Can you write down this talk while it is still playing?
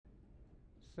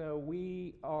So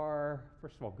we are,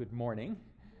 first of all, good morning.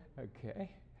 Okay.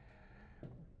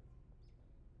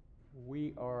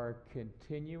 We are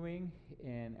continuing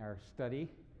in our study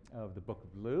of the book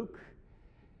of Luke.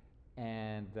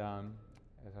 And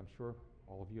as I'm sure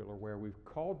all of you are aware, we've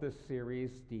called this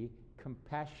series the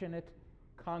Compassionate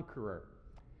Conqueror.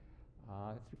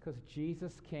 It's because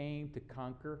Jesus came to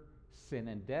conquer sin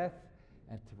and death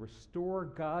and to restore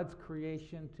God's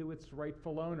creation to its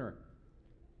rightful owner.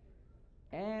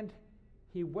 And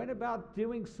he went about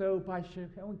doing so by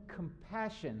showing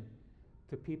compassion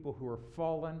to people who are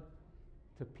fallen,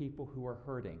 to people who are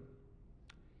hurting.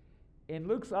 In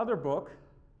Luke's other book,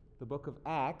 the book of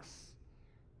Acts,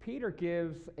 Peter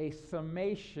gives a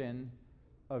summation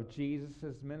of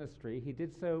Jesus' ministry. He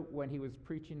did so when he was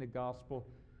preaching the gospel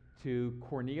to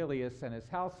Cornelius and his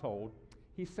household.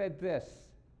 He said this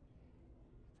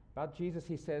about Jesus.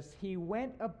 He says, "He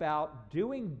went about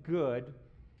doing good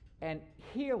and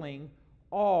healing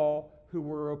all who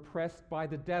were oppressed by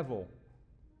the devil,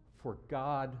 for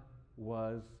God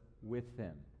was with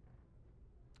him."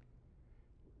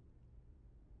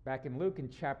 Back in Luke in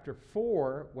chapter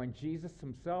 4, when Jesus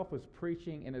himself was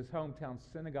preaching in his hometown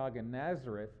synagogue in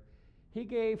Nazareth, he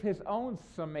gave his own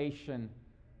summation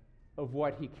of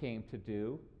what he came to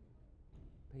do.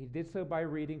 He did so by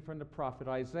reading from the prophet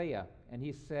Isaiah, and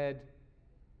he said,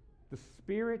 "The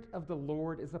Spirit of the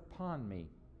Lord is upon me,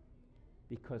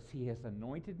 because he has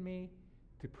anointed me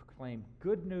to proclaim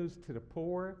good news to the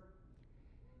poor.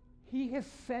 He has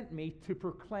sent me to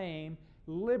proclaim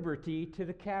liberty to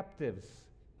the captives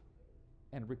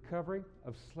and recovery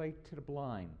of sight to the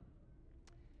blind,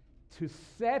 to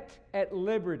set at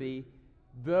liberty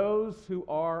those who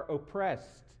are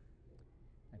oppressed,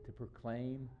 and to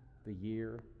proclaim the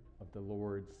year of the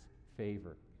Lord's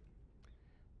favor."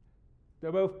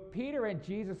 Though both Peter and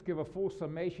Jesus give a full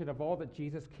summation of all that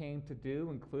Jesus came to do,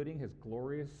 including his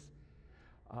glorious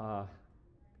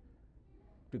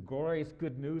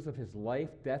good news of his life,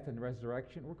 death, and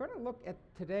resurrection, we're going to look at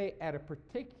today at a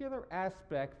particular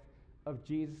aspect of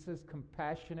Jesus'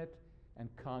 compassionate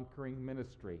and conquering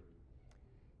ministry.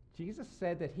 Jesus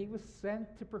said that he was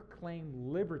sent to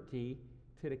proclaim liberty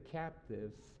to the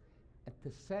captives and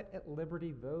to set at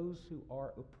liberty those who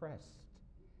are oppressed.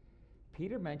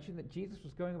 Peter mentioned that Jesus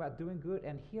was going about doing good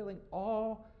and healing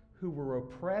all who were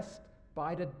oppressed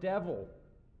by the devil,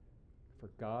 for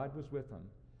God was with him.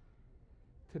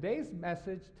 Today's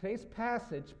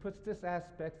passage puts this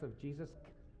aspect of Jesus'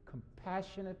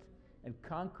 compassionate and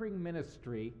conquering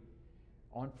ministry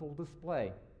on full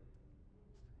display.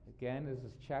 Again, this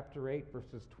is chapter 8,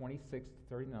 verses 26 to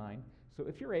 39. So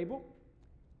if you're able,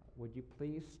 would you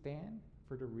please stand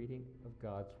for the reading of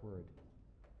God's word?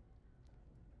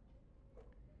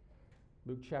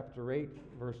 Luke chapter 8,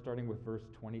 starting with verse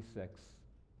 26.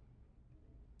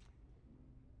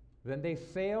 "Then they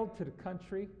sailed to the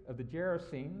country of the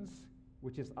Gerasenes,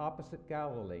 which is opposite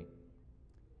Galilee.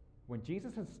 When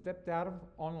Jesus had stepped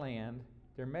out on land,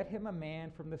 there met him a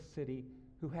man from the city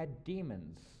who had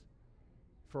demons.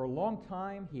 For a long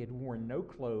time he had worn no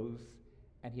clothes,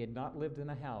 and he had not lived in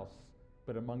a house,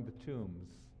 but among the tombs.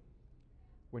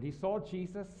 When he saw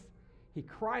Jesus, he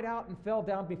cried out and fell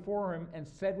down before him and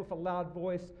said with a loud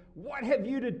voice, 'What have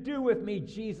you to do with me,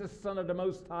 Jesus, Son of the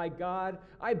Most High God?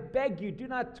 I beg you, do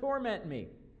not torment me.'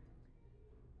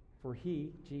 For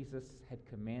he, Jesus, had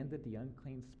commanded the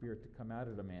unclean spirit to come out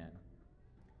of the man.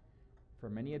 For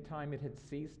many a time it had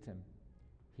seized him.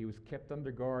 He was kept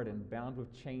under guard and bound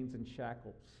with chains and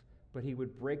shackles, but he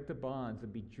would break the bonds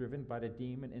and be driven by the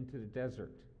demon into the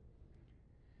desert.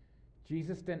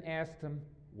 Jesus then asked him,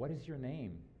 'What is your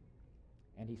name?'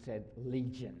 And he said,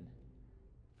 'Legion,'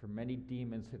 for many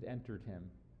demons had entered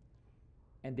him.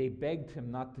 And they begged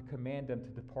him not to command them to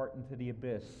depart into the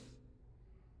abyss.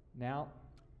 Now,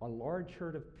 a large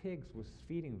herd of pigs was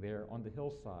feeding there on the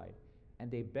hillside,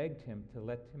 and they begged him to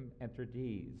let him enter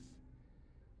these.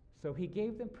 So he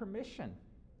gave them permission.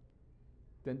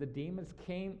 Then the demons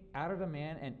came out of the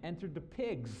man and entered the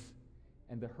pigs,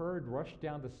 and the herd rushed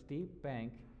down the steep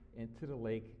bank into the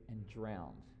lake and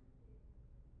drowned."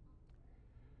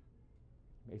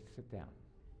 May sit down.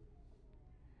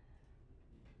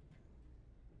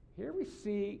 Here we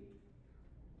see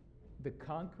the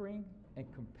conquering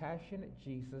and compassionate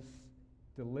Jesus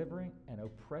delivering an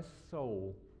oppressed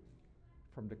soul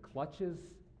from the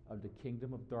clutches of the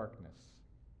kingdom of darkness.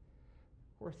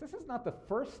 Of course, this is not the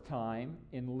first time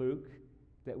in Luke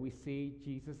that we see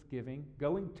Jesus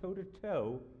going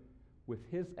toe-to-toe with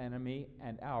his enemy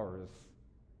and ours.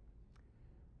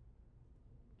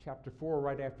 Chapter 4,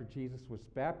 right after Jesus was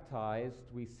baptized,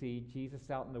 we see Jesus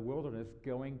out in the wilderness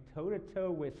going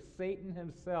toe-to-toe with Satan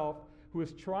himself who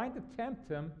is trying to tempt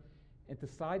him into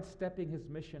sidestepping his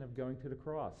mission of going to the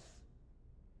cross.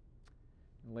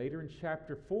 And later in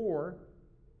chapter 4,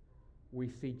 we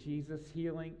see Jesus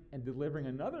healing and delivering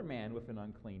another man with an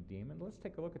unclean demon. Let's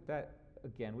take a look at that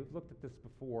again. We've looked at this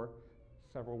before,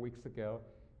 several weeks ago.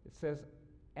 It says,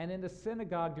 "And in the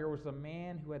synagogue there was a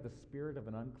man who had the spirit of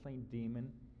an unclean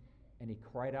demon, and he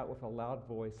cried out with a loud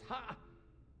voice, 'Ha!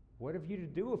 What have you to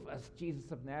do with us,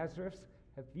 Jesus of Nazareth?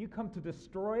 Have you come to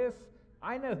destroy us?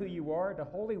 I know who you are, the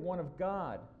Holy One of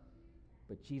God.'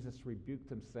 But Jesus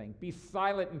rebuked him, saying, 'Be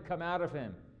silent and come out of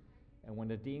him.' And when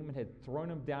the demon had thrown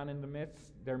him down in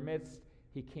their midst,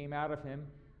 he came out of him,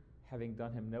 having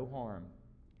done him no harm.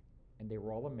 And they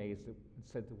were all amazed and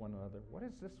said to one another, 'What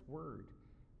is this word?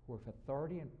 For with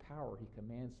authority and power he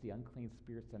commands the unclean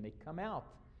spirits, and they come out.'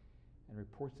 And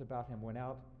reports about him went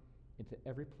out into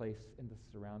every place in the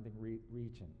surrounding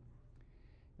region."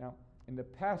 Now, in the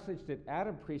passage that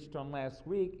Adam preached on last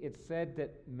week, it said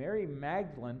that Mary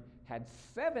Magdalene had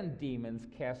 7 demons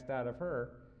cast out of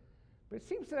her. But it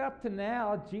seems that up to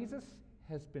now, Jesus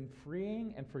has been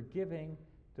freeing and forgiving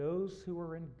those who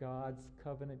are in God's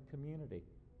covenant community.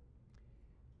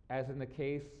 As in the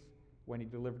case when he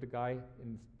delivered the guy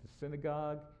in the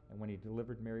synagogue and when he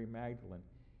delivered Mary Magdalene.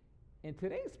 In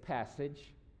today's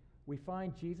passage, we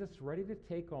find Jesus ready to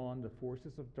take on the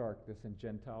forces of darkness in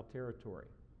Gentile territory.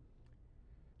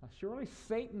 Now, surely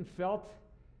Satan felt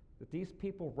that these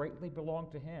people rightly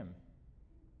belonged to him.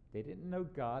 They didn't know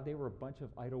God. They were a bunch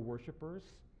of idol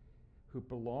worshipers who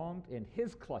belonged in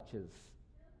his clutches.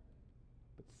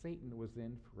 But Satan was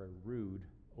in for a rude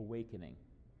awakening.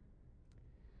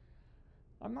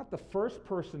 I'm not the first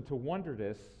person to wonder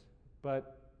this,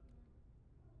 but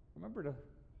remember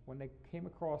when they came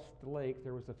across the lake,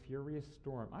 there was a furious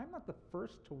storm. I'm not the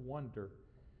first to wonder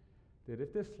that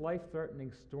if this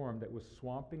life-threatening storm that was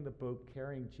swamping the boat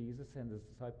carrying Jesus and his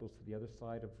disciples to the other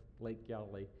side of Lake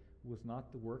Galilee was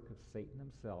not the work of Satan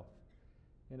himself,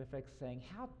 in effect saying,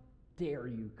 "How dare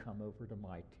you come over to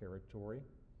my territory?"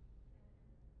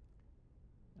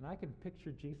 And I can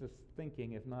picture Jesus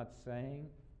thinking, if not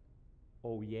saying,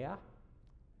 "Oh yeah?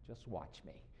 Just watch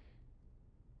me."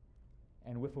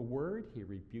 And with a word, he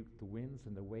rebuked the winds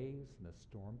and the waves, and the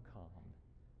storm calmed.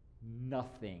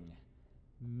 Nothing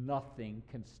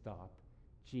can stop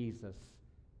Jesus,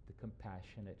 the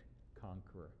compassionate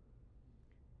conqueror.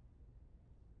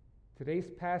 Today's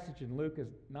passage in Luke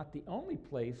is not the only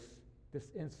place this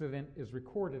incident is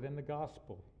recorded in the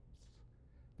Gospels.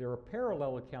 There are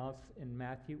parallel accounts in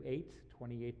Matthew 8,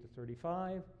 28 to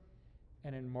 35,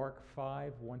 and in Mark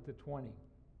 5, 1 to 20.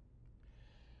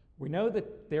 We know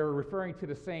that they're referring to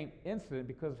the same incident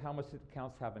because of how much the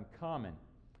accounts have in common. In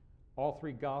all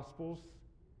three Gospels,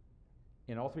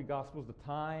 the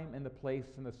time and the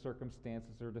place and the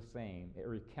circumstances are the same. It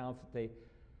recounts that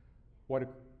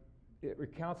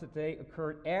they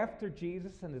occurred after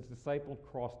Jesus and his disciples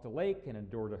crossed the lake and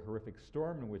endured a horrific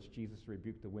storm in which Jesus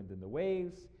rebuked the wind and the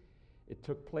waves. It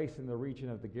took place in the region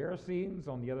of the Gerasenes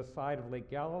on the other side of Lake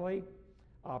Galilee,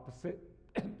 opposite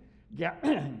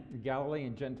Galilee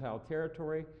and Gentile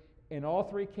territory. In all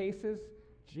three cases,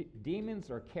 demons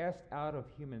are cast out of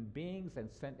human beings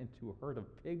and sent into a herd of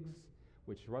pigs,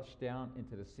 which rushed down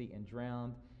into the sea and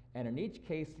drowned. And in each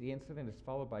case, the incident is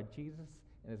followed by Jesus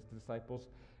and his disciples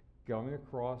going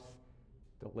across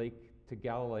the lake to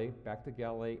Galilee, back to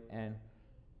Galilee, and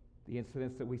the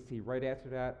incidents that we see right after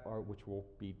that are, which we'll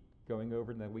be going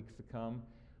over in the weeks to come,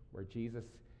 where Jesus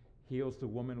heals the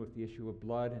woman with the issue of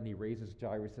blood and he raises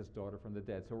Jairus' daughter from the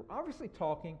dead. So we're obviously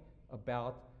talking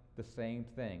about the same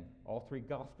thing. All three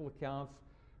gospel accounts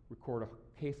record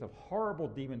a case of horrible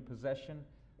demon possession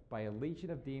by a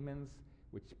legion of demons,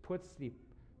 which puts the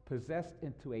possessed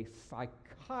into a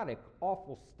psychotic,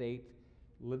 awful state,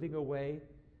 living away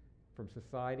from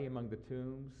society among the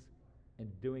tombs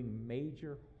and doing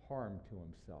major harm to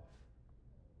himself.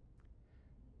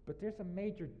 But there's a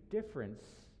major difference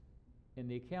in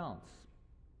the accounts.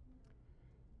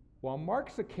 While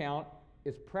Mark's account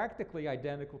is practically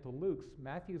identical to Luke's,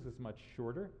 Matthew's is much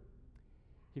shorter.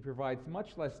 He provides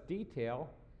much less detail.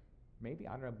 Maybe,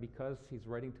 I don't know, because he's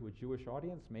writing to a Jewish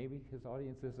audience, maybe his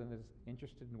audience isn't as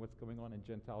interested in what's going on in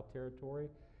Gentile territory.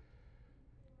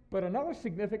 But another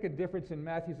significant difference in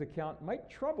Matthew's account might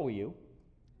trouble you,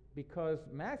 because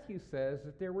Matthew says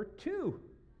that there were 2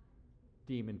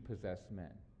 demon-possessed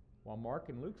men, while Mark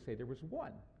and Luke say there was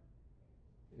 1.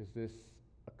 Is this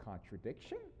a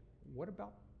contradiction? What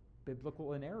about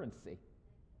biblical inerrancy?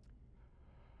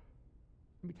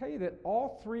 Let me tell you that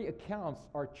all 3 accounts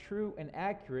are true and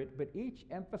accurate, but each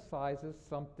emphasizes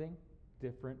something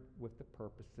different with the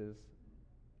purposes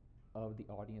of the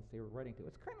audience they were writing to.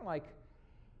 It's kind of like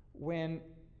when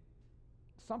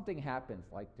something happens,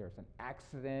 like there's an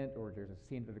accident or there's a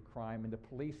scene of a crime, and the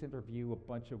police interview a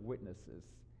bunch of witnesses.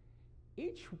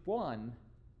 Each one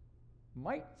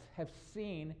might have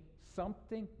seen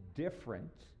something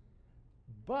different,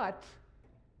 but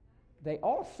they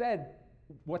all said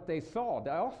what they saw.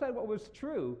 They all said what was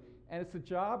true, and it's the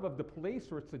job of the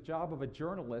police or it's the job of a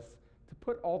journalist to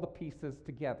put all the pieces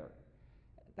together.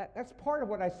 That's part of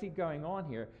what I see going on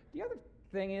here. The other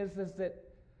thing is that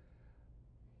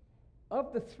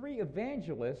of the three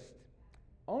evangelists,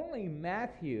 only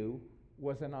Matthew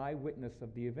was an eyewitness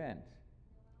of the event.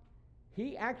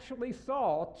 He actually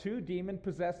saw 2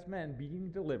 demon-possessed men being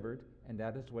delivered, and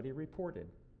that is what he reported.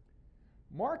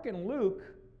 Mark and Luke,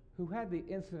 who had the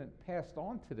incident passed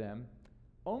on to them,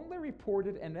 only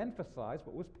reported and emphasized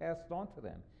what was passed on to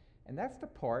them. And that's the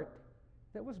part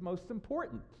that was most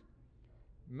important.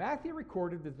 Matthew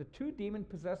recorded that the 2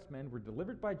 demon-possessed men were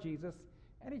delivered by Jesus,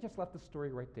 and he just left the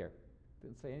story right there.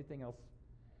 Didn't say anything else.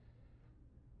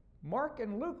 Mark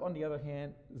and Luke, on the other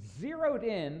hand, zeroed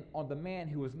in on the man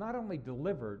who was not only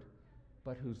delivered,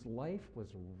 but whose life was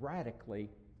radically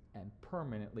and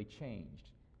permanently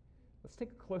changed. Let's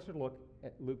take a closer look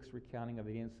at Luke's recounting of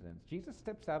the incidents. Jesus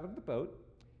steps out of the boat,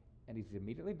 and he's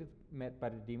immediately met by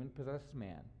the demon-possessed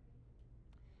man.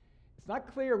 It's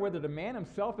not clear whether the man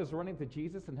himself is running to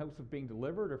Jesus in hopes of being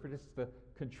delivered, or if it's the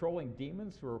controlling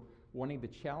demons who are wanting to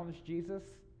challenge Jesus.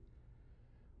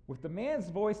 With the man's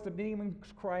voice, the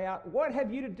demons cry out, "What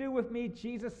have you to do with me,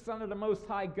 Jesus, Son of the Most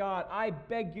High God? I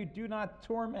beg you, do not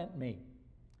torment me."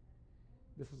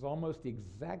 This is almost the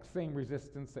exact same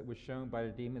resistance that was shown by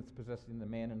the demons possessing the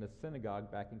man in the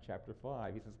synagogue back in chapter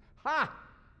 5. He says, "Ha!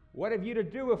 What have you to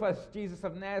do with us, Jesus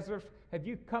of Nazareth? Have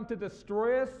you come to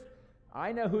destroy us?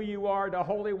 I know who you are, the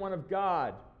Holy One of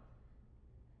God."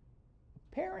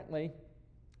 Apparently,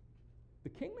 the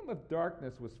kingdom of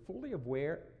darkness was fully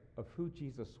aware of who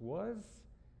Jesus was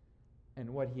and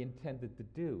what he intended to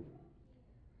do.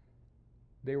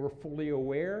 They were fully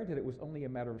aware that it was only a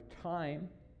matter of time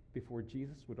before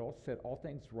Jesus would set all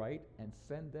things right and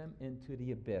send them into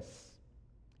the abyss.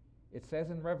 It says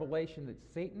in Revelation that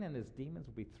Satan and his demons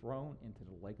will be thrown into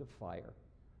the lake of fire,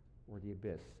 or the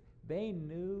abyss. They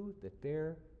knew that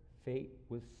their fate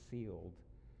was sealed.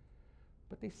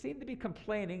 But they seemed to be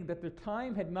complaining that their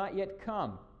time had not yet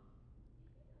come.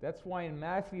 That's why in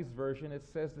Matthew's version it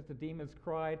says that the demons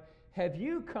cried, "Have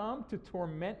you come to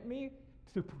torment me,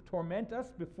 to torment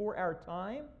us before our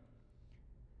time?"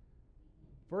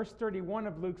 Verse 31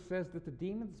 of Luke says that the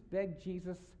demons begged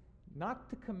Jesus not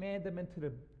to command them into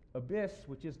the abyss,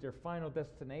 which is their final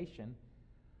destination.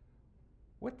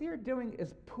 What they're doing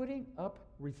is putting up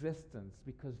resistance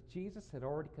because Jesus had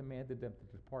already commanded them to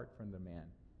depart from the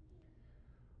man.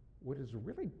 What is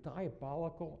really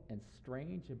diabolical and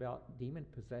strange about demon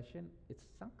possession, it's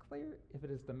not clear if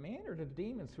it is the man or the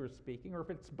demons who are speaking, or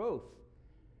if it's both.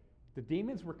 The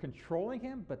demons were controlling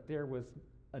him, but there was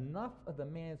enough of the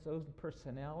man's own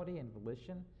personality and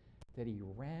volition that he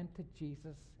ran to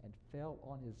Jesus and fell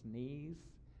on his knees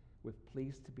with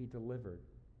pleas to be delivered,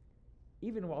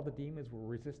 even while the demons were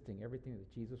resisting everything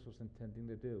that Jesus was intending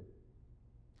to do.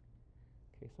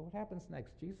 Okay, so what happens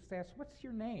next? Jesus asks, "What's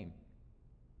your name?"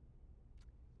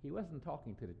 He wasn't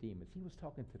talking to the demons. He was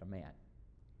talking to the man.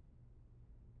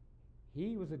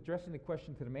 He was addressing the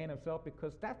question to the man himself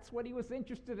because that's what he was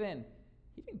interested in.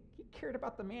 He cared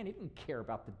about the man. He didn't care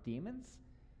about the demons.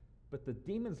 But the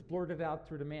demons blurted out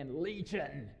through the man,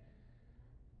 "Legion,"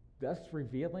 thus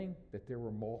revealing that there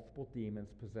were multiple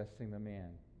demons possessing the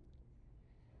man.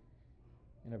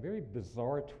 In a very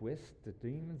bizarre twist, the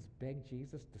demons begged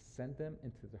Jesus to send them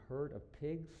into the herd of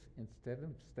pigs instead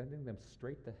of sending them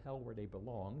straight to hell where they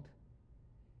belonged.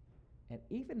 And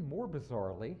even more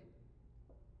bizarrely,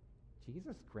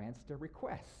 Jesus grants their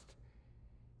request.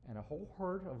 And a whole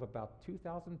herd of about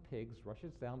 2,000 pigs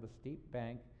rushes down the steep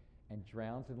bank and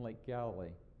drowns in Lake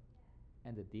Galilee.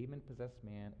 And the demon-possessed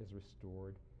man is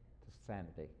restored to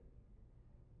sanity.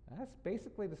 And that's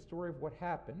basically the story of what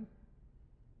happened.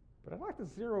 But I'd like to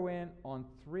zero in on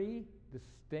 3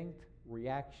 distinct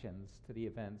reactions to the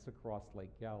events across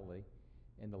Lake Galilee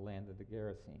in the land of the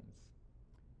Gerasenes.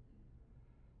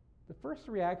 The first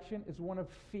reaction is one of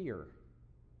fear.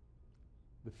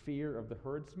 The fear of the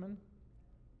herdsmen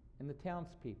and the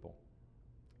townspeople.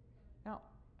 Now,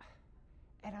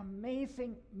 an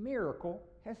amazing miracle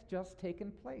has just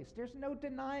taken place. There's no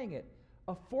denying it.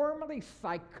 A formerly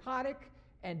psychotic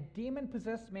and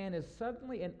demon-possessed man is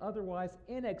suddenly and otherwise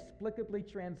inexplicably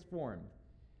transformed.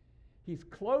 He's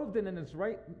clothed and in his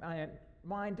right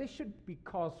mind. This should be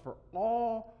cause for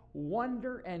awe,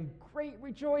 wonder and great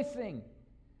rejoicing.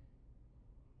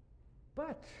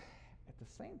 But at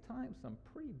the same time, some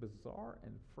pretty bizarre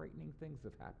and frightening things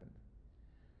have happened.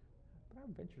 But I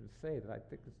would venture to say that I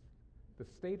think the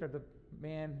state of the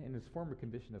man in his former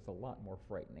condition is a lot more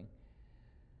frightening.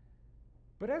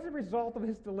 But as a result of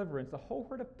his deliverance, a whole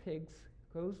herd of pigs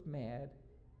goes mad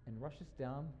and rushes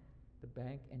down the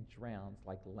bank and drowns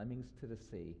like lemmings to the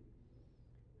sea.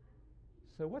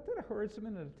 So what did the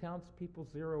herdsman and the townspeople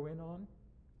zero in on?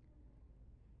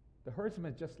 The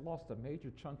herdsman just lost a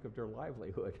major chunk of their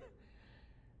livelihood.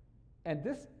 And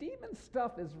this demon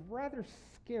stuff is rather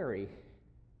scary.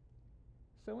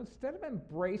 So instead of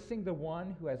embracing the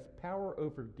one who has power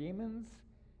over demons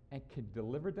and can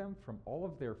deliver them from all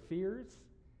of their fears,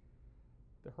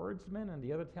 the herdsman and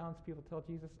the other townspeople tell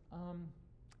Jesus,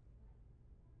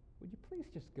 would you please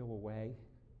just go away?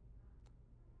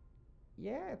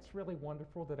 Yeah, it's really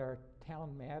wonderful that our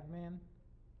town madman,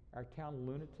 our town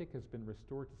lunatic has been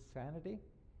restored to sanity.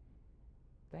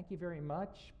 Thank you very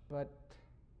much, but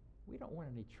we don't want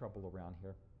any trouble around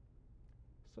here.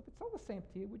 So if it's all the same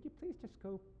to you, would you please just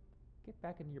go get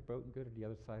back in your boat and go to the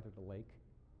other side of the lake?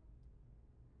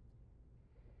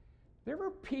 There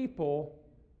are people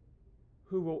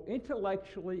who will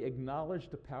intellectually acknowledge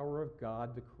the power of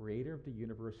God, the creator of the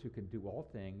universe, who can do all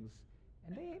things,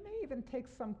 and they may even take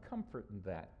some comfort in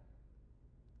that.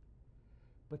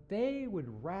 But they would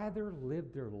rather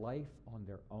live their life on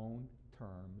their own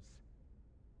terms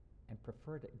and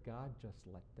prefer that God just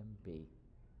let them be.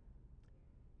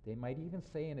 They might even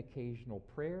say an occasional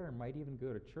prayer and might even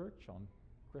go to church on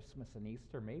Christmas and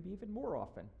Easter, maybe even more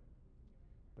often.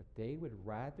 But they would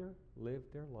rather live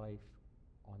their life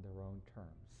on their own terms.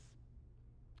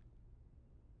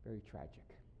 Very tragic.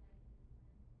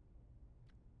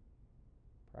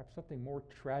 Perhaps something more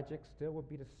tragic still would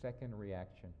be the second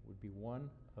reaction, would be one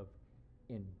of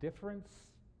indifference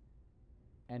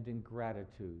and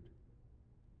ingratitude.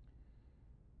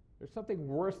 There's something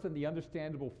worse than the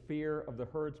understandable fear of the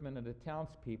herdsmen and the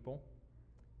townspeople.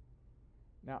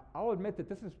 Now, I'll admit that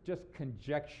this is just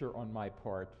conjecture on my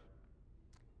part,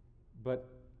 but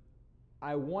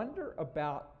I wonder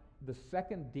about the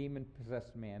second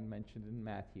demon-possessed man mentioned in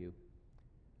Matthew,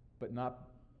 but not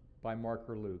by Mark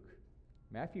or Luke.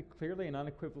 Matthew clearly and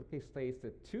unequivocally states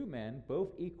that two men, both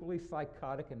equally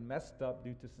psychotic and messed up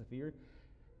due to severe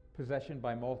possession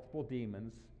by multiple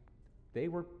demons, they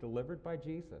were delivered by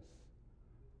Jesus.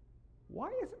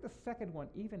 Why isn't the second one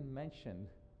even mentioned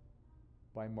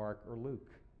by Mark or Luke?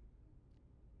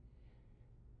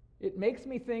 It makes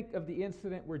me think of the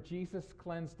incident where Jesus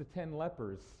cleansed the 10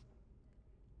 lepers.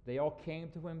 They all came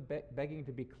to him begging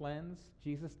to be cleansed.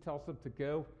 Jesus tells them to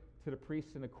go to the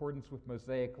priests in accordance with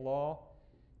Mosaic law.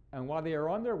 And while they are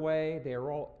on their way, they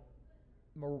are all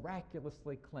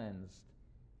miraculously cleansed.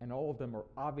 And all of them are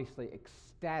obviously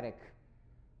ecstatic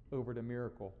over the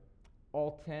miracle.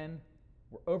 All 10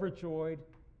 were overjoyed,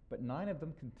 but 9 of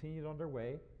them continued on their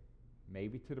way,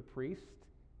 maybe to the priest,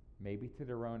 maybe to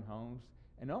their own homes.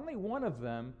 And only one of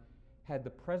them had the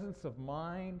presence of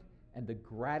mind and the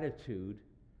gratitude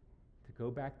to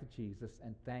go back to Jesus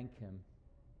and thank him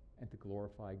and to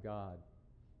glorify God.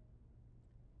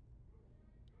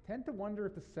 Tend to wonder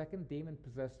if the second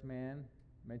demon-possessed man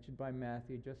mentioned by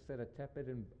Matthew just said a tepid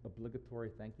and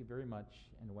obligatory thank you very much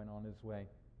and went on his way.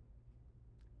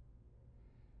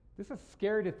 This is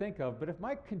scary to think of, but if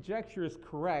my conjecture is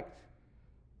correct,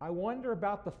 I wonder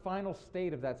about the final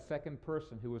state of that second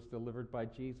person who was delivered by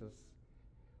Jesus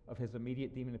of his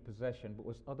immediate demon possession, but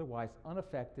was otherwise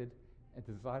unaffected and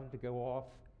decided to go off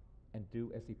and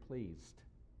do as he pleased.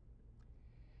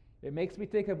 It makes me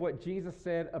think of what Jesus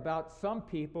said about some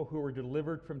people who are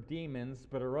delivered from demons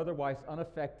but are otherwise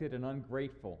unaffected and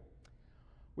ungrateful.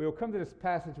 We will come to this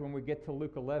passage when we get to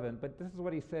Luke 11, but this is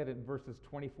what he said in verses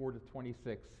 24 to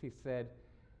 26. He said,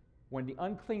 "When the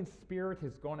unclean spirit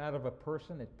has gone out of a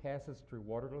person, it passes through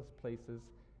waterless places,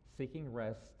 seeking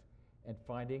rest, and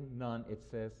finding none, it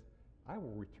says, I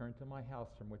will return to my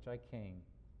house from which I came.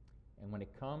 And when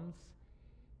it comes,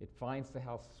 it finds the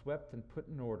house swept and put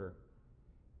in order.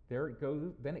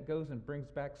 Then it goes and brings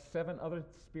back 7 other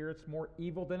spirits more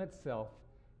evil than itself,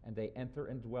 and they enter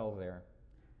and dwell there.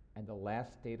 And the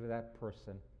last state of that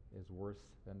person is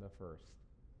worse than the first."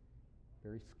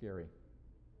 Very scary.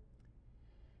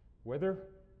 Whether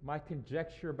my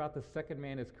conjecture about the second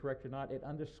man is correct or not, it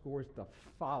underscores the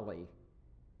folly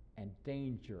and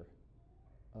danger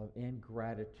of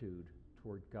ingratitude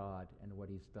toward God and what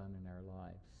he's done in our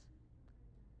lives.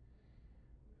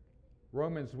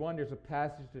 Romans 1, there's a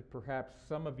passage that perhaps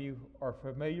some of you are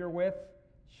familiar with,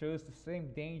 shows the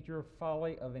same danger,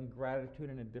 folly of ingratitude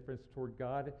and indifference toward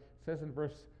God. It says in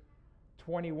verse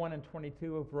 21 and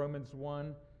 22 of Romans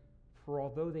 1, for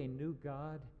although they knew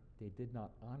God, they did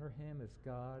not honor him as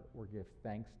God or give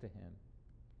thanks to him.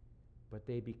 But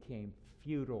they became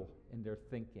futile in their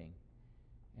thinking,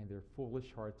 and their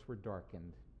foolish hearts were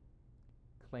darkened.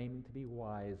 Claiming to be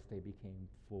wise, they became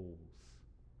fools.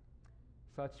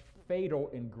 Such fatal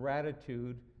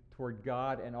ingratitude toward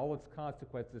God and all its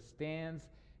consequences stands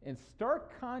in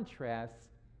stark contrast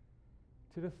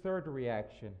to the third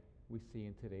reaction we see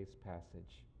in today's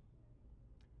passage.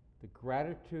 The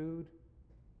gratitude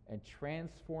and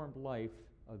transformed life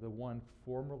of the one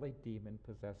formerly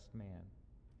demon-possessed man.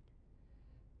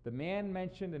 The man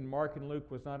mentioned in Mark and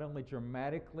Luke was not only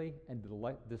dramatically and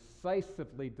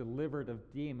decisively delivered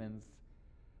of demons,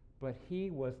 but he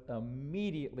was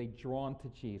immediately drawn to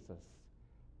Jesus.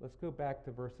 Let's go back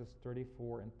to verses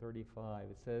 34 and 35.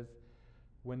 It says,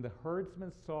 when the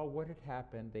herdsmen saw what had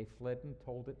happened, they fled and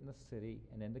told it in the city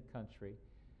and in the country.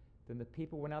 Then the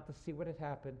people went out to see what had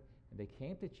happened, and they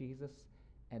came to Jesus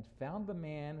and found the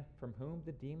man from whom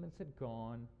the demons had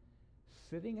gone,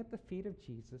 sitting at the feet of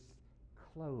Jesus,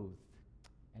 clothed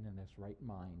and in his right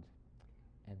mind.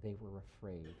 And they were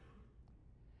afraid.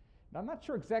 Now, I'm not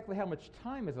sure exactly how much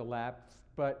time has elapsed,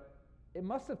 but it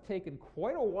must have taken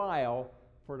quite a while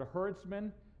for the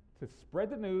herdsmen to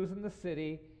spread the news in the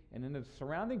city and in the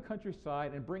surrounding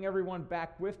countryside and bring everyone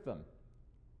back with them.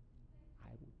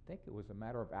 I would think it was a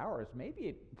matter of hours. Maybe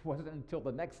it wasn't until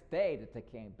the next day that they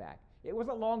came back. It was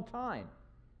a long time.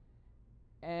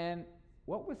 And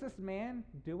what was this man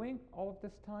doing all of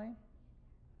this time?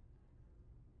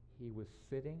 He was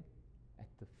sitting at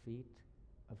the feet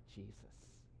of Jesus.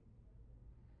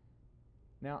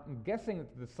 Now, I'm guessing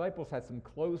that the disciples had some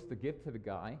clothes to give to the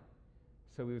guy,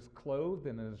 so he was clothed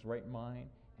and in his right mind,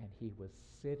 and he was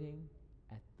sitting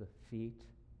at the feet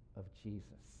of Jesus.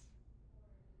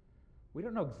 We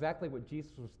don't know exactly what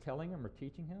Jesus was telling him or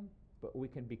teaching him, but we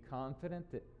can be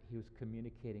confident that he was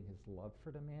communicating his love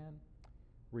for the man,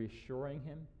 reassuring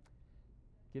him,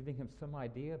 giving him some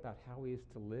idea about how he is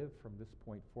to live from this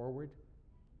point forward.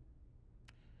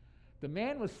 The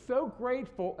man was so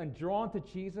grateful and drawn to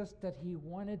Jesus that he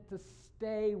wanted to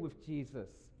stay with Jesus.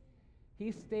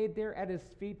 He stayed there at his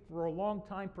feet for a long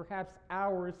time, perhaps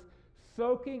hours,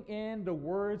 soaking in the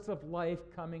words of life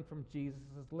coming from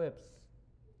Jesus' lips.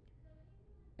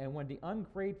 And when the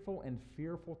ungrateful and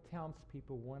fearful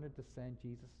townspeople wanted to send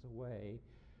Jesus away,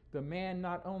 the man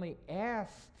not only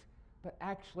asked, but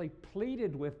actually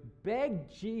pleaded with,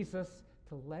 begged Jesus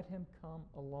to let him come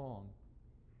along.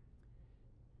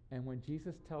 And when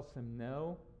Jesus tells him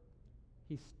no,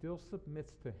 he still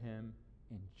submits to him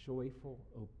in joyful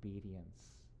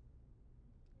obedience.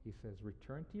 He says,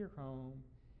 return to your home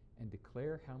and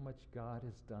declare how much God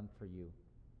has done for you.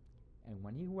 And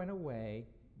when he went away,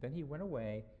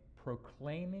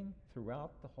 proclaiming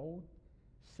throughout the whole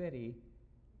city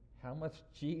how much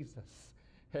Jesus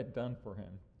had done for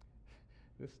him.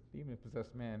 This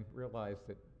demon-possessed man realized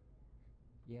that,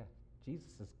 yeah,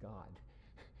 Jesus is God.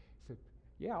 He said,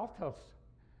 yeah, I'll tell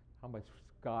how much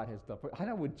God has done for me. I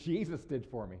know what Jesus did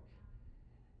for me.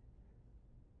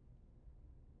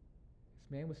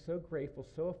 This man was so grateful,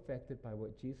 so affected by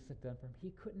what Jesus had done for him,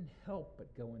 he couldn't help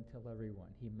but go and tell everyone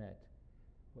he met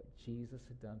what Jesus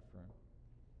had done for him.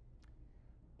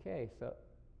 Okay, so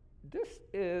this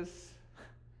is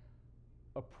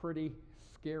a pretty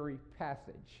scary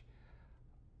passage.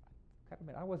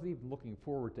 I wasn't even looking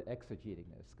forward to exegeting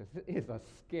this because it is a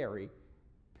scary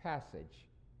passage.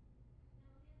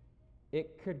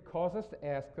 It could cause us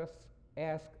to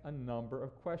ask a number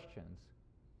of questions.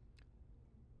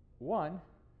 One,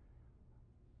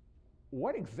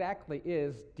 what exactly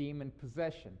is demon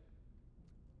possession?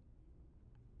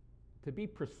 To be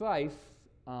precise,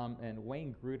 and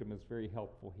Wayne Grudem is very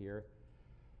helpful here,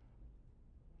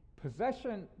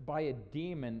 possession by a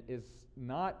demon is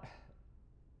not,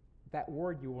 that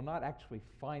word, you will not actually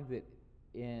find it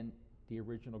in the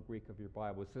original Greek of your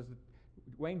Bible. It says,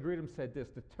 Wayne Grudem said this,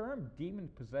 the term demon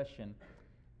possession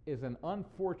is an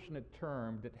unfortunate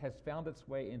term that has found its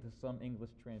way into some English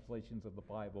translations of the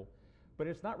Bible, but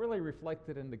it's not really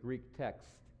reflected in the Greek text.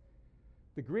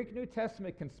 The Greek New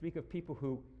Testament can speak of people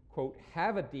who, quote,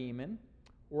 have a demon,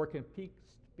 or it can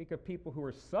speak of people who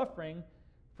are suffering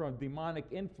from demonic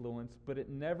influence, but it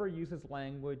never uses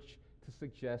language to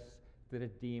suggest that a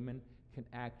demon can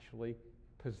actually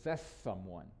possess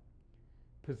someone.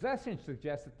 Possession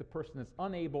suggests that the person is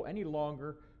unable any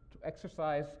longer to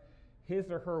exercise his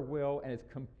or her will and is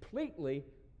completely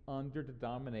under the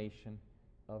domination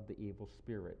of the evil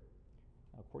spirit.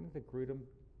 Now, according to Grudem,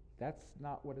 that's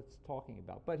not what it's talking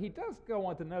about. But he does go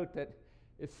on to note that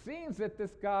It seems that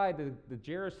this guy, the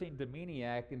Gerasene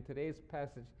demoniac in today's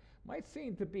passage, might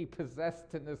seem to be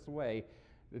possessed in this way.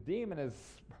 The demon is,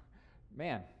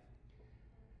 man,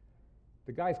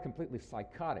 the guy's completely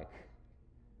psychotic.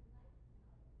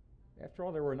 After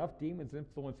all, there were enough demons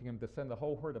influencing him to send a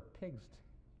whole herd of pigs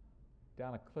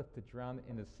down a cliff to drown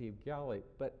in the Sea of Galilee.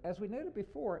 But as we noted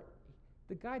before,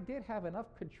 the guy did have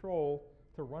enough control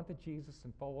to run to Jesus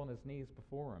and fall on his knees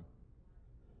before him.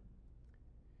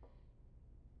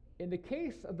 In the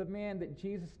case of the man that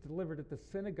Jesus delivered at the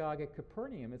synagogue at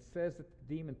Capernaum, it says that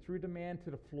the demon threw the man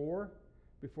to the floor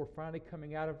before finally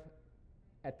coming out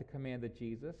at the command of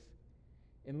Jesus.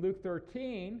 In Luke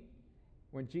 13,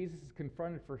 when Jesus is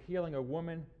confronted for healing a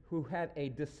woman who had a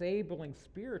disabling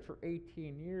spirit for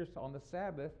 18 years on the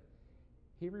Sabbath,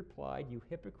 he replied, "You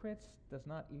hypocrites, does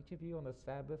not each of you on the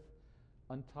Sabbath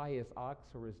untie his ox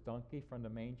or his donkey from the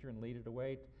manger and lead it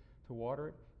away to water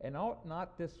it? And ought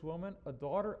not this woman, a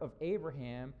daughter of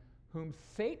Abraham, whom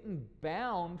Satan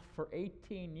bound for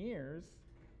 18 years,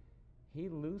 he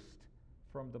loosed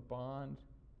from this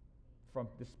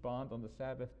bond on the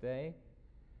Sabbath day?"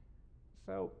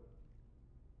 So,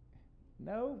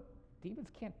 no,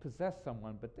 demons can't possess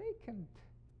someone, but they can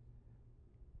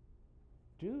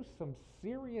do some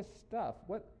serious stuff.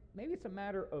 Maybe it's a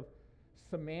matter of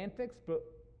semantics, but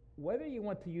whether you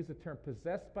want to use the term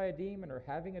possessed by a demon or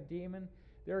having a demon,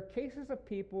 there are cases of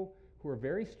people who are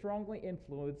very strongly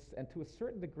influenced and to a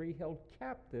certain degree held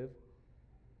captive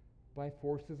by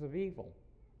forces of evil.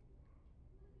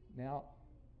 Now,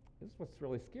 this is what's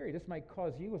really scary. This might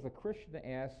cause you as a Christian to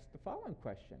ask the following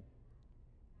question.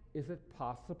 Is it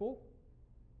possible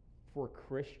for a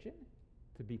Christian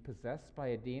to be possessed by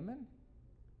a demon?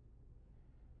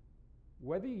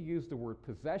 Whether you use the word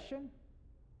possession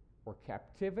or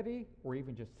captivity or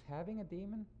even just having a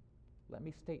demon, let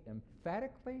me state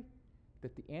emphatically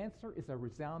that the answer is a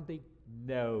resounding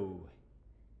no.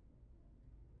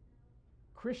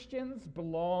 Christians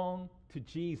belong to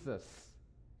Jesus.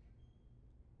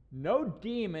 No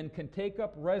demon can take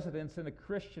up residence in a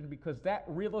Christian because that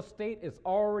real estate is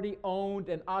already owned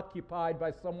and occupied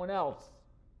by someone else.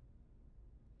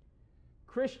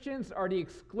 Christians are the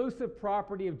exclusive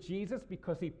property of Jesus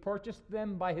because he purchased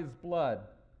them by his blood.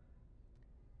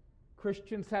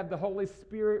 Christians have the Holy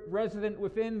Spirit resident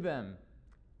within them.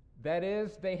 That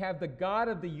is, they have the God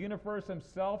of the universe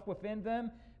himself within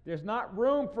them. There's not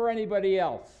room for anybody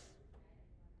else.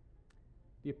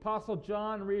 The Apostle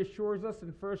John reassures us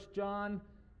in 1 John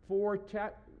 4,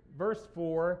 verse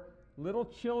 4, "Little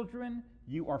children,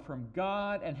 you are from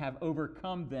God and have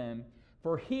overcome them.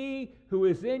 For he who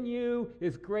is in you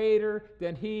is greater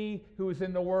than he who is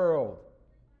in the world."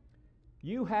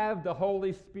 You have the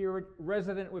Holy Spirit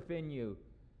resident within you,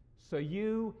 so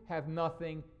you have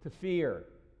nothing to fear.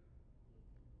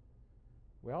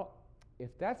 Well,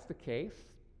 if that's the case,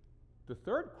 the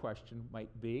third question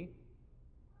might be,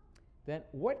 then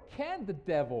what can the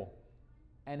devil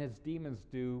and his demons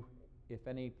do, if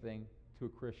anything, to a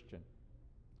Christian?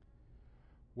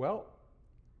 Well,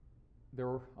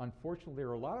 unfortunately, there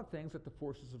are a lot of things that the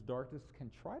forces of darkness can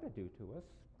try to do to us.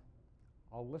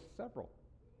 I'll list several.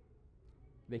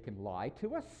 They can lie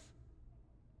to us.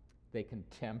 They can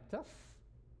tempt us.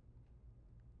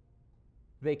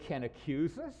 They can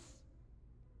accuse us.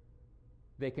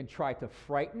 They can try to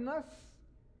frighten us.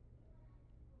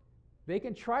 They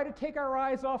can try to take our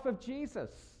eyes off of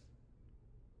Jesus.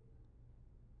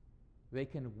 They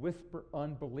can whisper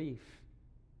unbelief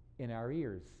in our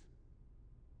ears.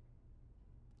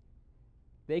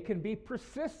 They can be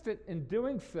persistent in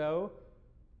doing so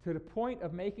to the point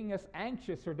of making us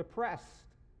anxious or depressed.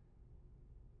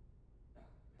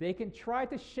 They can try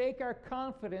to shake our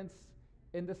confidence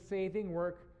in the saving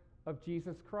work of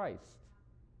Jesus Christ.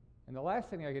 And the last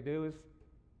thing I could do is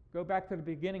go back to the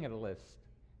beginning of the list.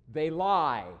 They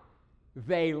lie.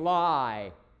 They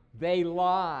lie. They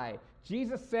lie.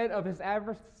 Jesus said of his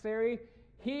adversary,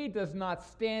 he does not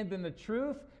stand in the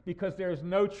truth because there is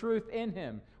no truth in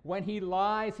him. When he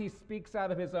lies, he speaks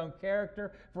out of his own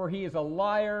character, for he is a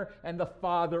liar and the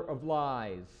father of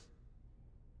lies.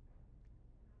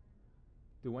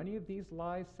 Do any of these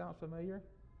lies sound familiar?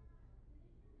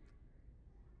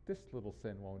 This little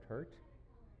sin won't hurt.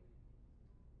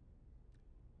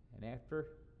 And after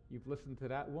you've listened to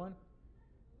that one,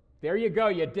 there you go,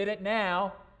 you did it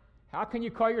now. How can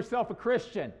you call yourself a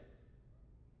Christian?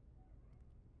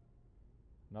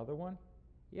 Another one?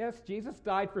 Yes, Jesus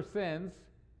died for sins,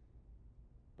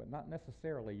 but not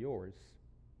necessarily yours.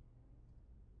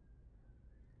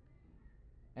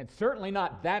 And certainly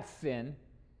not that sin.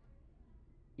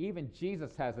 Even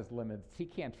Jesus has his limits. He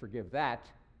can't forgive that.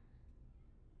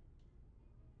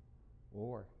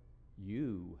 or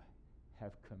you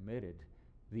have committed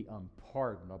the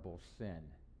unpardonable sin.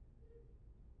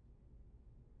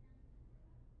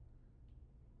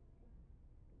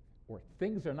 Or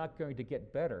things are not going to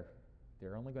get better,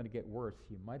 they're only going to get worse.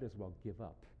 You might as well give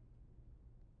up.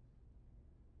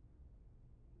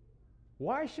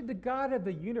 Why should the God of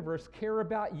the universe care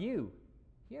about you?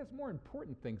 He has more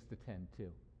important things to tend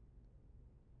to.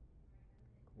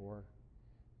 Or,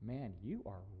 man, you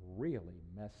are really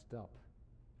messed up.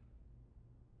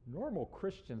 Normal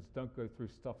Christians don't go through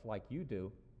stuff like you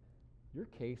do. Your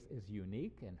case is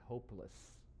unique and hopeless.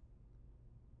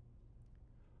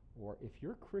 Or if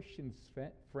your Christian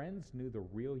friends knew the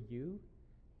real you,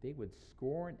 they would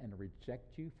scorn and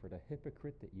reject you for the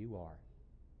hypocrite that you are.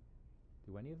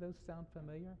 Do any of those sound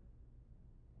familiar?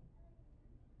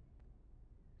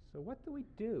 So what do we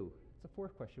do? It's the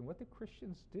fourth question. What do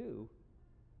Christians do?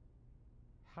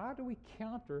 How do we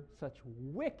counter such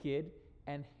wicked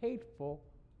and hateful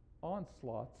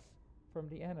onslaughts from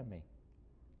the enemy?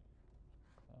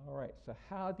 All right, so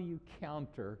how do you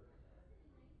counter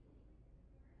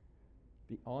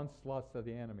the onslaughts of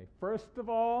the enemy? First of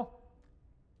all,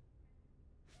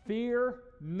 fear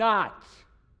not,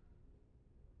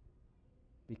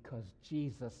 because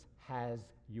Jesus has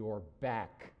your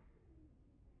back.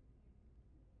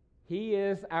 He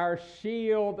is our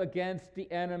shield against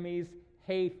the enemy's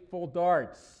hateful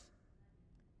darts.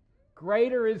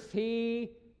 Greater is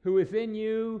he who is in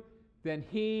you than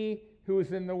he who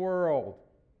is in the world.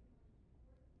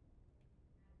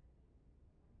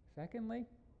 Secondly,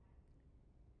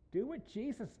 do what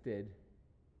Jesus did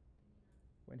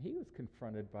when he was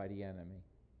confronted by the enemy.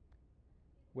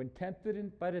 When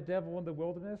tempted by the devil in the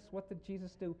wilderness, what did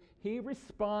Jesus do? He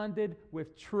responded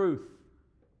with truth.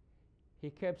 He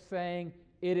kept saying,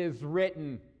 "It is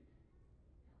written."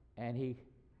 And he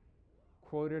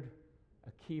quoted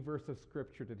a key verse of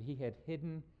Scripture that he had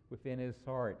hidden within his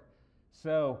heart.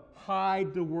 So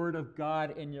hide the Word of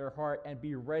God in your heart and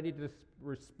be ready to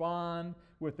respond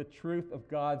with the truth of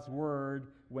God's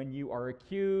Word when you are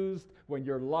accused, when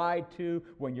you're lied to,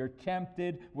 when you're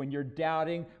tempted, when you're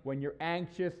doubting, when you're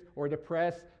anxious or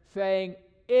depressed, saying,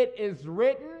 "It is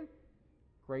written,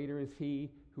 greater is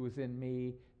he who is in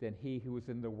me than he who is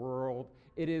in the world.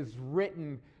 It is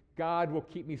written, God will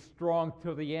keep me strong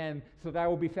till the end, so that I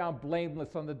will be found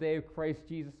blameless on the day of Christ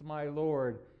Jesus my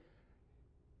Lord.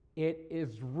 It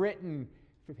is written,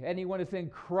 if anyone is in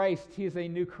Christ, he is a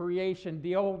new creation.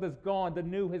 The old is gone, the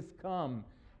new has come."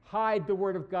 Hide the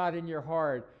Word of God in your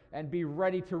heart and be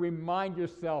ready to remind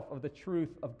yourself of the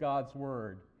truth of God's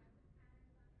Word.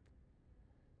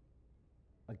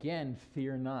 Again,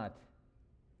 fear not.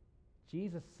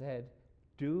 Jesus said,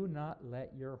 "Do not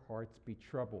let your hearts be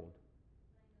troubled.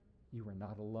 You are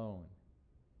not alone."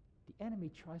 The enemy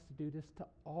tries to do this to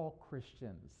all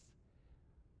Christians.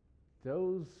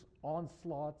 Those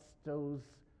onslaughts, those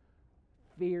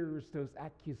fears, those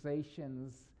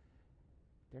accusations,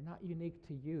 they're not unique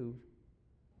to you.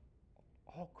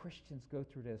 All Christians go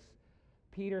through this.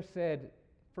 Peter said,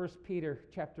 1 Peter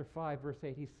chapter 5, verse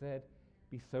 8, he said,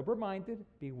 "Be sober-minded,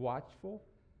 be watchful.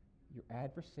 Your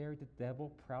adversary, the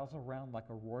devil, prowls around like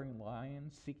a roaring lion,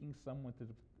 seeking someone to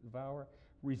devour.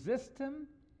 Resist him,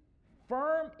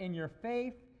 firm in your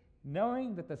faith,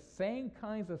 knowing that the same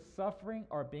kinds of suffering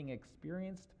are being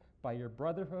experienced by your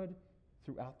brotherhood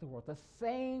throughout the world." The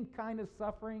same kind of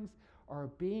sufferings are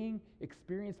being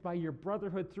experienced by your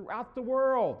brotherhood throughout the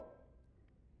world.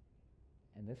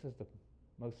 And this is the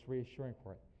most reassuring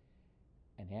part.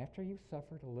 "And after you've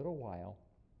suffered a little while,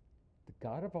 the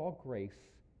God of all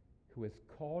grace, who has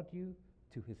called you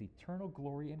to his eternal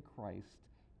glory in Christ,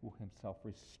 will himself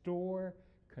restore,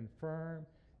 confirm,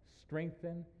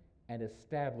 strengthen, and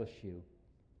establish you.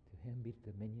 To him be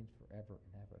dominion forever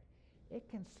and ever." It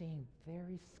can seem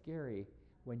very scary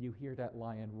when you hear that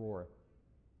lion roar.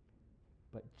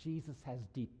 But Jesus has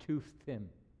detoothed him.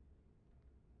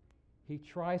 He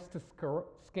tries to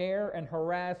scare and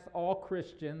harass all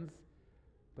Christians,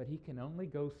 but he can only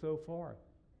go so far.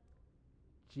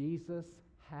 Jesus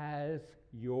has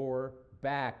your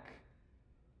back.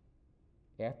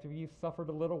 After you've suffered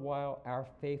a little while, our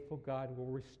faithful God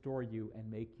will restore you and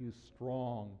make you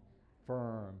strong,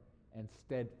 firm, and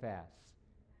steadfast.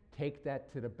 Take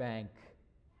that to the bank.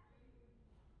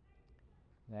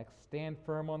 Next, stand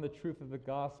firm on the truth of the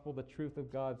gospel, the truth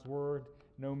of God's word,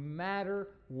 no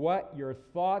matter what your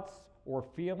thoughts or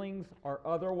feelings are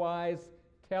otherwise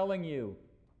telling you.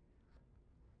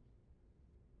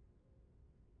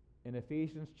 In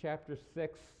Ephesians chapter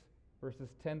 6, verses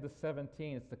 10 to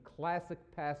 17, it's the classic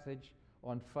passage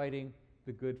on fighting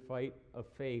the good fight of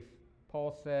faith.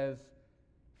 Paul says,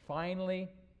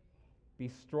 "Finally, Be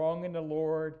strong in the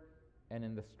Lord and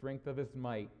in the strength of his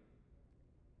might.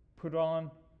 Put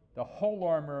on the whole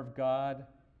armor of God,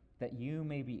 that you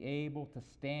may be able to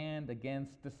stand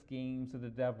against the schemes of the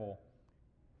devil.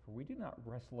 For we do not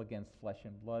wrestle against flesh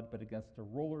and blood, but against the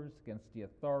rulers, against the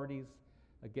authorities,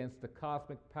 against the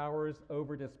cosmic powers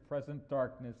over this present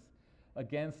darkness,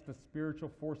 against the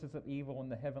spiritual forces of evil in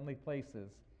the heavenly places.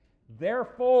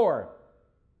 Therefore,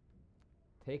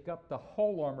 take up the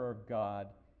whole armor of God,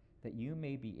 that you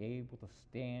may be able to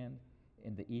stand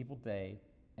in the evil day,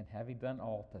 and having done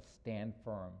all, to stand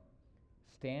firm.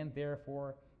 Stand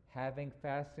therefore, having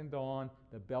fastened on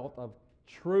the belt of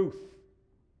truth,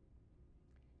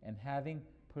 and having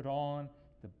put on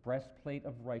the breastplate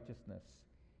of righteousness,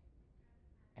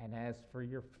 and as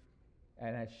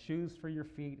shoes for your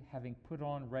feet, having put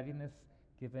on readiness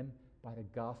given by the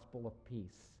gospel of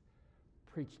peace.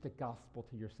 Preach the gospel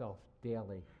to yourself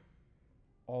daily,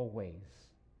 always.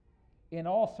 In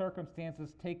all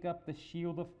circumstances, take up the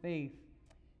shield of faith,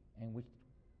 and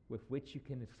with which you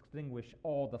can extinguish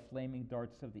all the flaming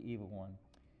darts of the evil one,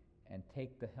 and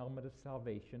take the helmet of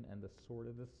salvation and the sword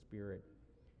of the Spirit,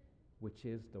 which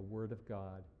is the word of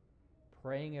God,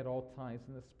 praying at all times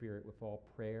in the Spirit with all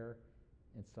prayer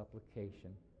and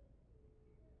supplication.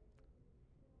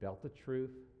 Belt of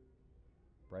truth,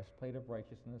 breastplate of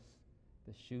righteousness,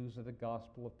 the shoes of the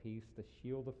gospel of peace, the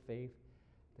shield of faith,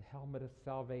 the helmet of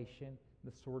salvation,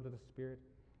 the sword of the Spirit.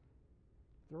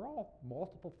 They're all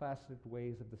multiple faceted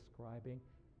ways of describing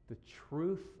the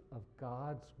truth of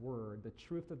God's word, the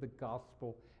truth of the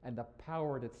gospel, and the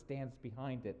power that stands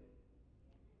behind it.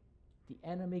 The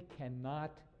enemy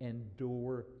cannot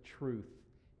endure truth,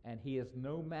 and he is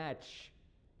no match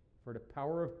for the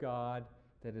power of God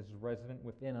that is resident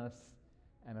within us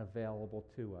and available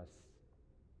to us.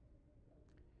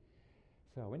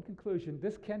 So, in conclusion,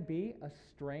 this can be a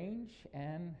strange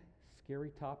and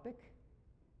scary topic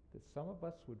that some of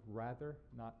us would rather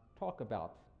not talk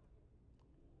about.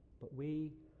 But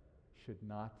we should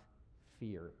not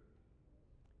fear.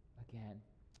 Again,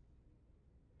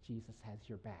 Jesus has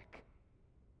your back.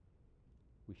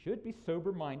 We should be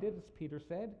sober-minded, as Peter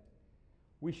said.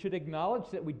 We should acknowledge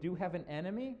that we do have an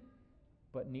enemy,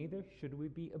 but neither should we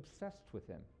be obsessed with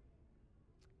him.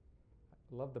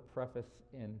 I love the preface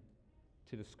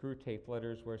to the Screwtape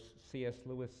Letters where C.S.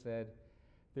 Lewis said,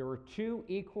 "There are two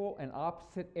equal and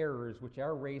opposite errors to which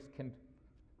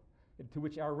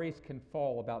our race can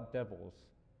fall about devils.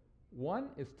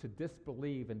 One is to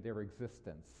disbelieve in their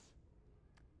existence.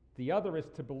 The other is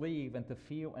to believe and to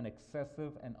feel an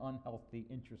excessive and unhealthy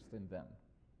interest in them.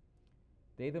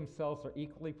 They themselves are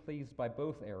equally pleased by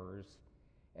both errors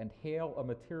and hail a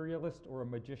materialist or a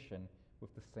magician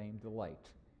with the same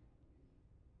delight."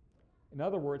 In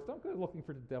other words, don't go looking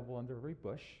for the devil under every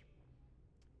bush.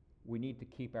 We need to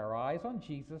keep our eyes on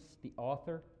Jesus, the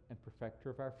author and perfecter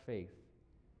of our faith.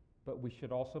 But we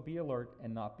should also be alert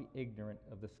and not be ignorant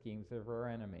of the schemes of our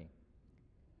enemy.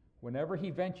 Whenever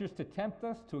he ventures to tempt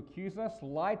us, to accuse us,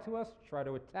 lie to us, try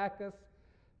to attack us,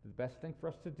 the best thing for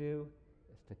us to do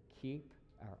is to keep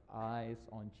our eyes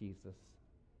on Jesus,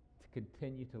 to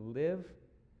continue to live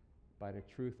by the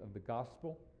truth of the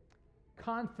gospel,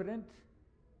 confident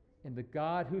in the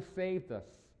God who saved us,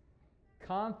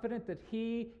 confident that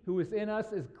he who is in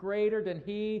us is greater than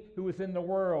he who is in the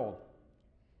world,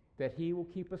 that he will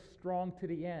keep us strong to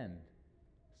the end,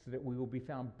 so that we will be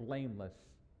found blameless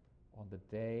on the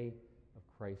day of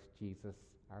Christ Jesus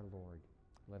our Lord.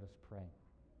 Let us pray.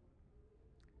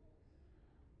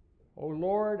 O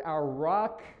Lord, our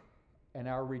rock and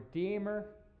our Redeemer,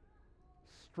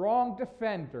 strong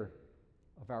defender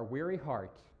of our weary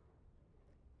heart,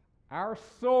 our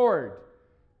sword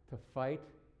to fight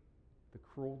the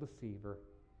cruel deceiver,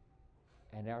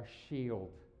 and our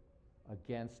shield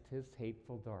against his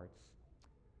hateful darts.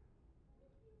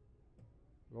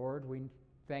 Lord, we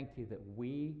thank you that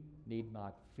we need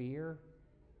not fear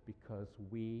because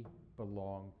we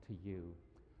belong to you.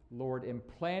 Lord,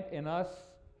 implant in us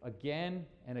again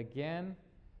and again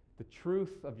the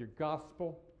truth of your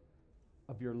gospel,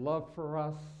 of your love for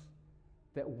us,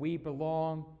 that we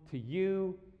belong to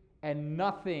you and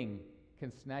nothing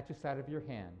can snatch us out of your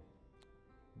hand.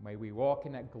 May we walk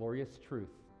in that glorious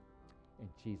truth. In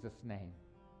Jesus' name,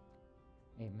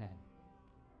 amen.